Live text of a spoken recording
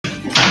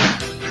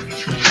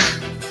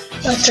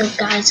What's up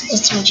guys,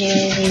 it's me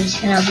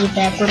JV and I'll be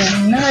back with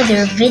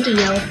another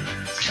video.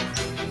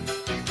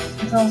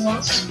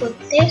 But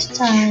this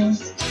time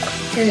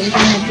there's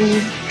gonna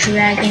be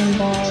Dragon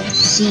Ball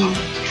Z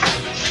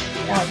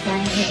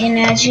outline. And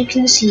as you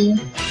can see,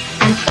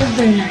 I'm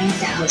over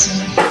 9,000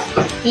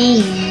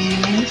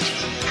 and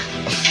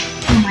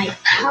my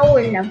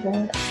power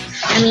level,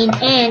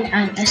 and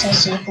I'm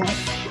SSJ 4.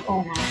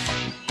 Oh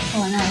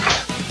no.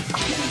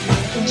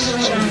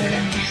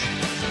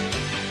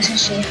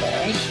 SSJ 4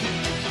 right here.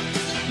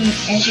 And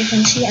as you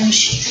can see, I'm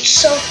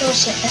so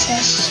close to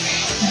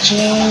SSJG.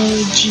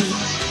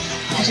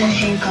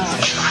 SSJ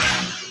God.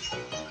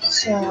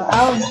 So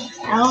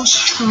I was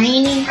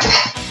training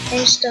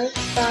and stuff,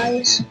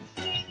 guys.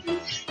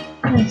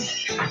 I'm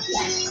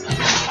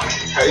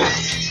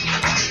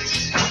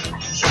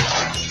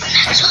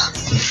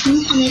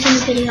making a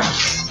video.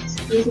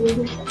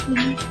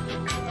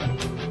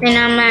 And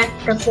I'm at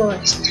the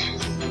forest.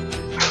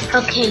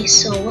 Okay,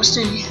 so what's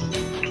next?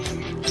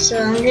 So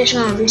I'm just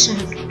gonna do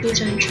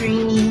some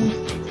training.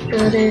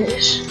 Do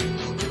this.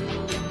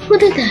 Who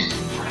did that?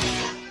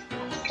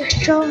 Just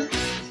draw.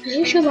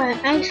 You should buy an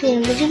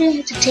accident, but you didn't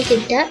have to take a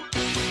death.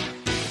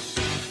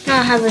 Now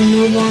I have a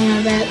newborn on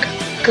my back.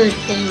 Good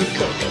thing.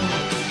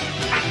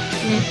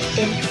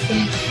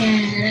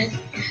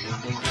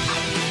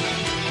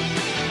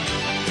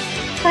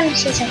 Para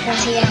si sa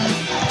kasiyahan.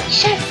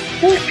 Shut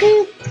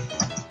up.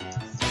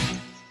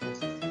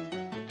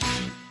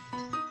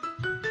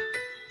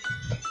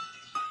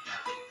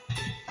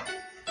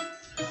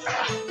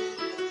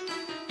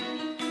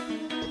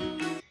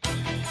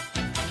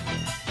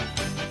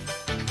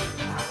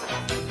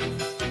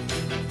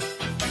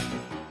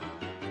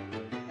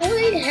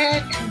 Really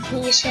had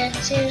confused,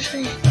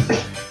 seriously.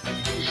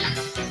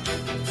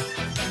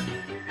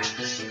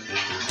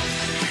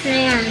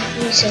 Hang on, let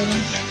me see.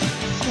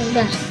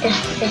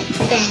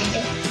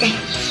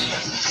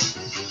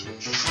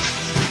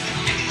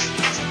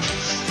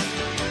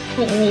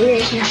 Maybe I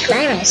can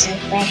fly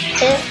myself back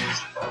to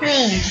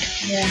land.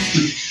 Yeah.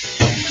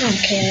 I don't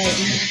care right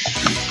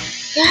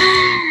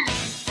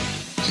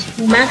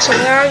now. Max,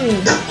 where are you?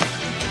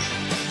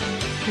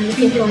 I'm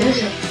looking for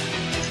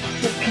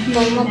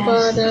my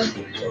brother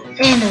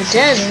in the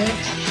desert.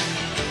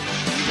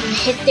 And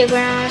hit the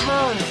ground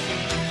hard.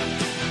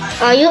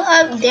 Are you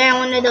up there,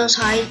 one of those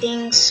high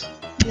things?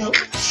 Nope.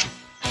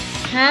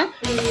 Huh?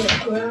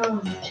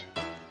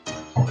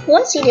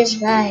 What? See this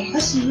guy? I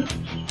see you.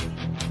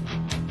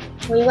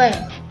 Wait, wait.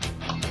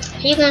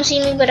 You can see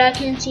me, but I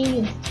can't see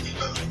you.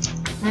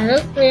 I'm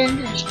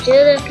looking. I'm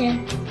still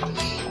looking.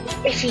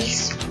 If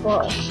he's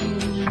I'm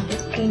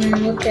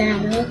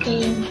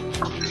looking.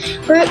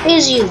 Where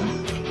is you?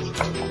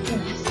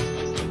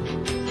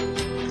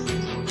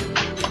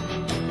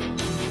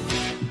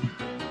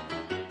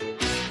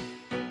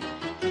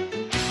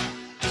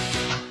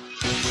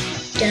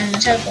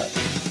 Teleport.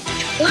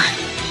 What?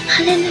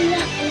 How did it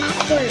not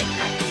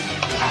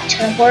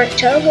work?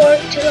 Teleport.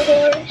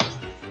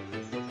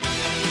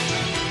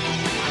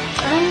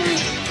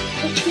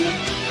 Did you?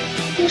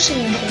 Who's in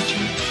the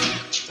kitchen?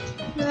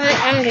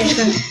 I'm just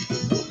gonna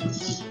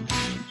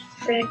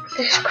frick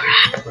this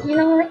crap. You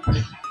know what?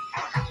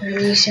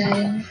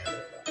 Resetting.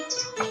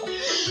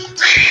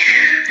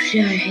 I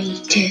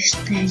hate this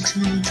thing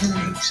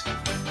sometimes.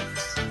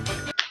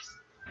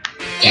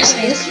 Yes,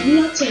 we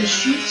have to the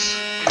streets.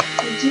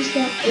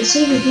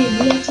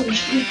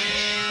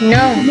 No.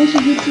 I'm making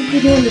a YouTube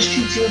video on the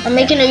streets. I'm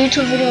making a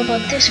YouTube video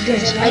about this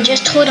because I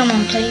just told him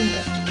I'm playing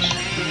this.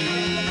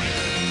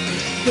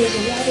 There's a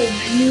lot of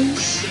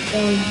views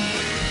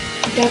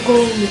that go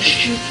on the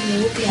streets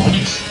and look like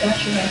this.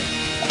 That's right.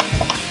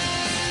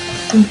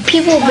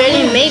 People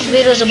barely make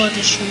videos about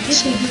the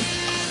streets.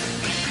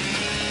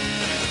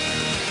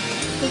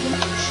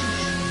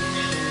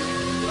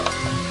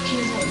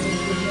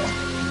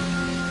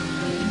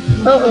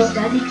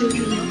 Daddy told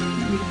you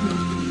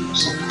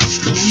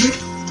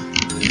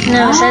no,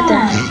 I said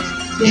that.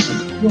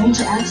 You want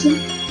to ask him?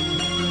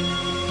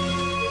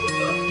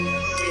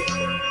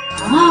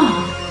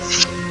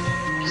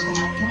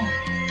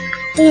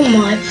 Oh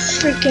my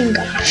freaking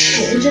gosh.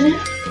 The internet?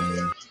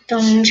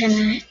 Don't mention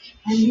that.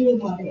 I knew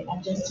about it, I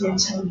just didn't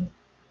tell you.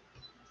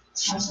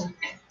 I was like,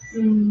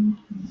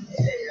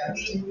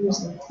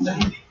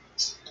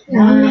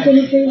 Now I'm not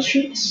gonna play the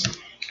streets.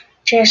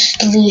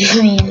 Just leave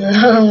me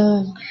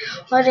alone.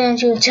 Why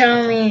didn't you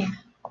tell me?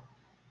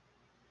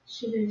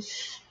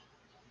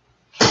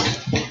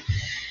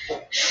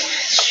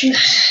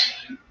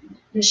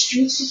 The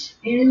streets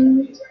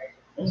and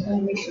it's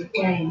gonna make a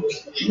game.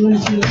 You wanna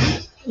be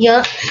it?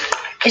 Yup.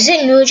 Is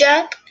it New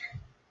Jack?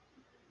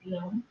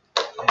 No.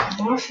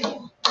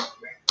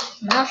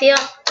 Mafia?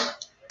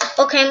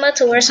 Okay, I'm about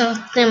to wear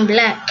something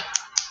black.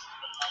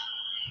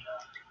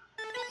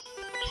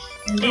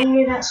 And don't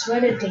wear that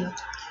sweater thing.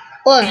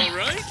 What? Don't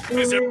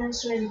wear that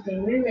sweater thing.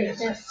 Wear like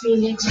that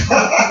Phoenix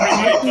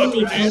exactly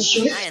with that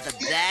shirt.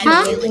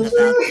 Huh?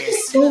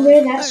 Don't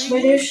wear that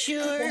sweater.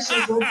 That's a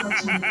GoPro.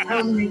 I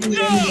don't make you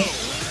wear it.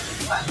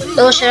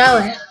 So what should I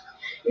wear?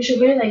 You should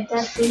wear like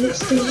that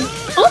Phoenix thing.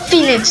 What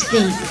Phoenix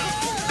thing?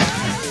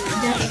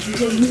 That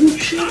the noob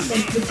shirt,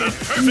 like with the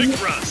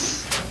Perfect run.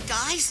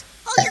 Guys,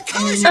 all your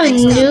colors A are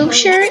mixed up. noob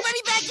shirt?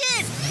 Everybody back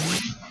in.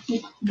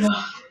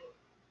 Wow.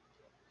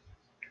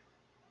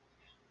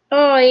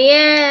 Oh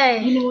yeah.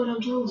 You know what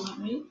I'm talking about,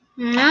 right?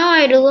 Now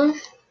I do.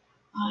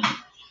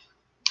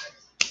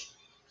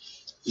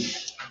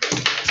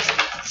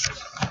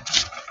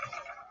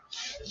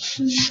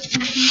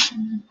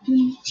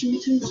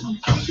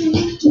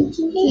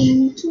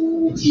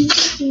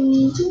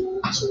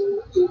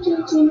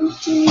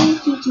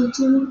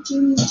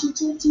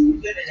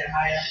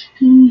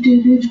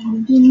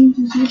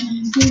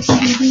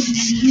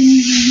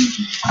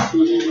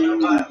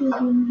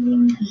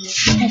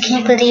 I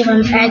can't believe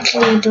I'm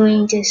actually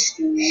doing this. I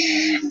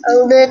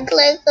look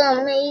like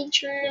a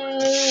major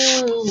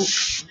noob.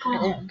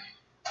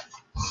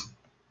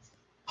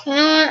 You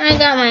know what? I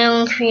got my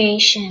own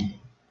creation.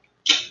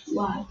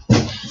 Wow.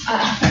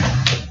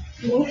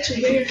 What to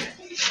wear?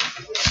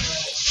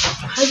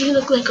 How do you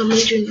look like a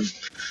major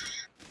noob?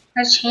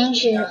 I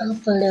changed it up a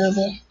little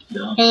bit.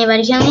 No.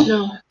 Anybody kill me?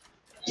 No.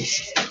 You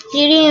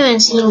didn't even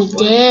see me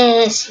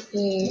this.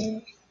 Yeah.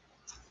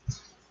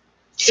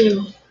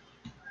 Ew.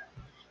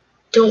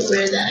 Don't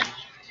wear that.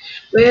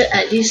 Wear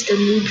at least a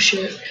noob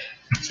shirt.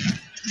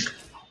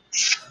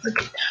 Look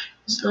at that.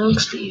 It's long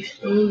sleeve.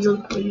 It only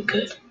look pretty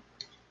good.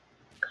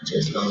 Cause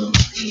it's long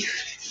sleeve.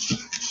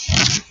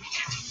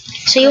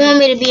 So you want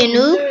me to be a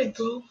noob? Alright,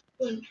 bro.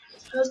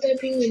 How's that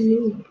being a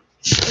noob?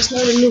 That's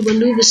not a noob. A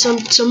noob is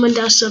someone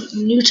that's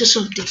new to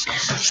something.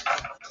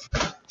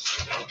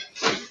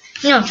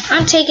 No,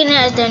 I'm taking it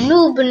as the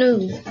noob.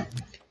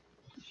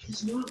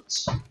 It's not.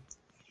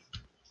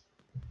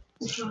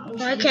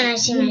 Why can't I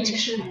see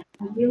myself?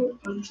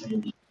 I'm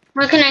trying to.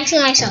 Why can't I see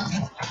myself?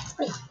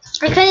 Wait,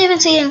 I can't even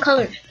see it in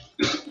color.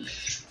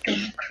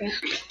 Oh, crap.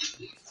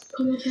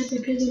 Come back at the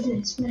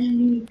president. What are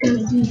you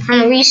gonna do?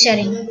 I'm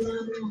resetting.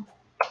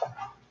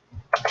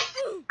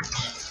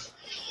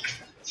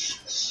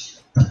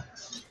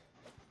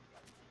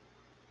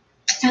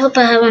 I hope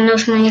I have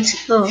enough money to.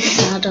 Oh,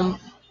 no, I don't.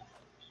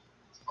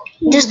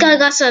 This guy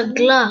got a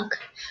Glock.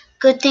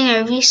 Good thing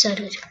I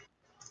resetted.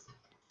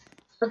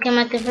 Okay, I'm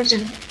at the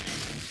prison.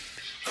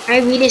 I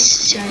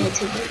redecided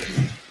to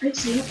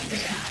do.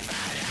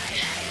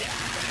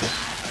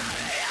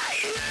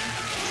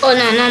 Oh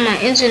no, not my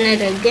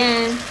internet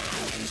again.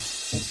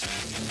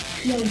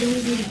 No, don't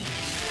do that.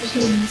 Just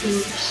don't do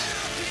this.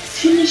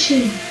 Finish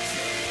him.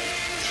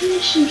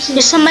 Finish him.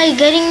 Is somebody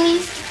getting me?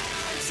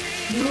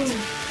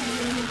 No.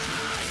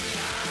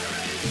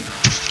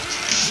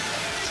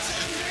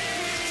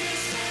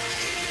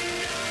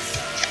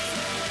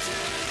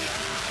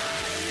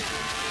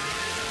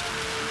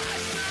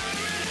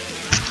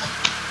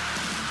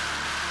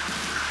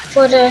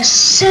 For the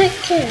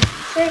second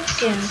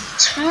freaking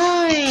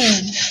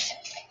time.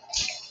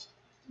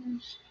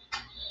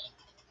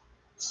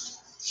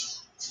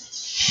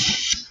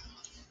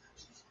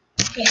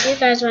 If you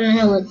guys want to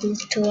know what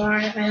these two are,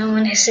 I don't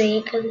want to say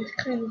it because it's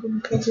kind of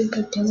implicit,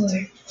 but they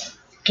were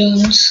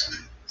games.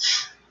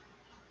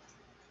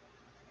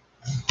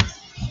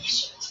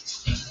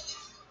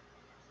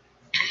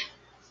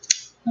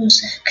 One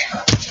sec.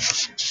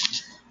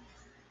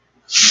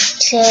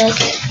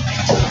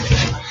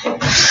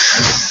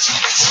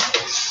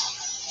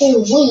 Oh,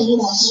 wait, you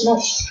got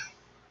smoked.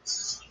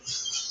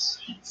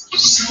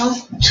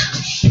 Smoked.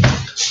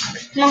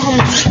 No, how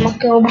much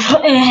smoke over?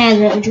 It has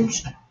that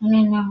juice. And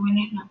then now when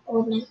it's not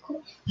open,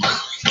 cool.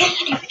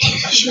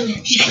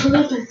 She come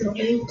up at the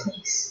bank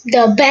place.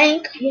 The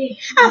bank? Yeah.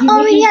 I'm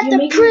already at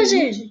the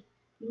prison.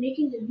 You're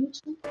making the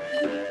YouTube?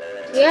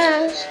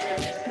 Yes.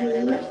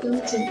 You're not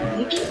going to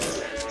make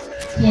it?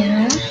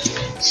 Yeah.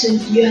 So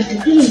you're at the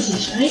prison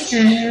place, right?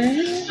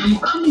 Mm-hmm. I'm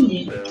coming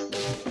there.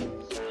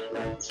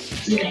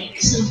 You're like,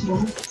 so bro,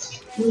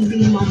 will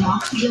be my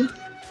mafia?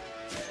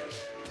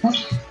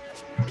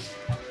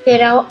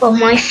 Get out of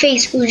my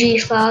face, Uji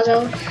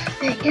Father.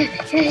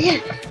 Yeah.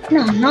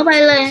 No, nobody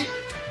let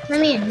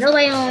me in.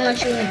 Nobody won't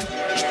let you in.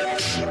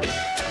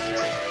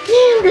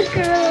 Damn, this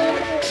girl.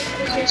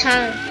 This is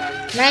time.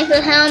 Nice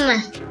little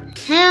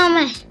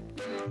helmet.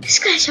 This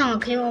guy's trying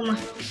to kill me.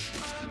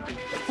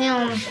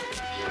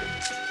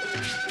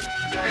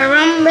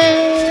 Harambe.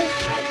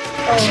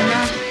 Oh no.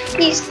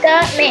 Please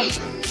stop me.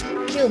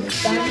 You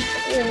bum.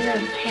 You no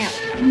help.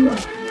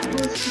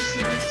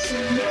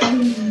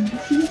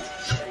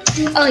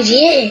 Oh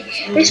yeah,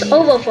 it's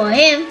over for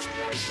him.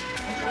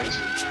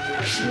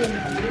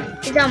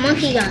 He's that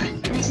monkey guy.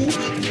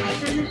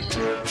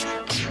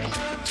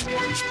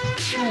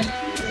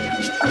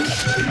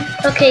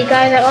 Okay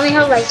guys, I only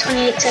have like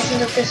 28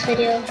 seconds of this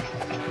video.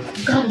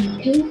 Come on.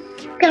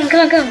 Come. I'm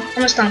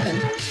gonna stomp him.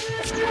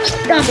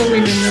 Stomp him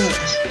in the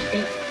nose.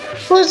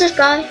 Who's this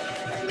guy?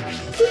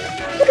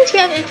 Who does he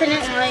have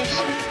infinite lives?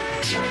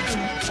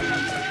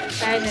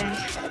 Guys,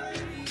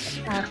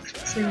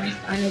 that's my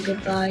final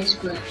goodbyes,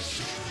 but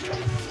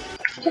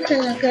this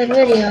is a good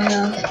video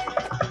though.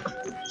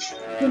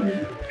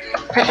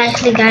 I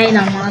actually got in a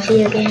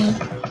Mafia game.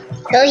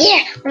 Oh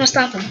yeah, I'm gonna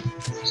stop him.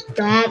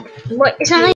 Don't. What? It's not like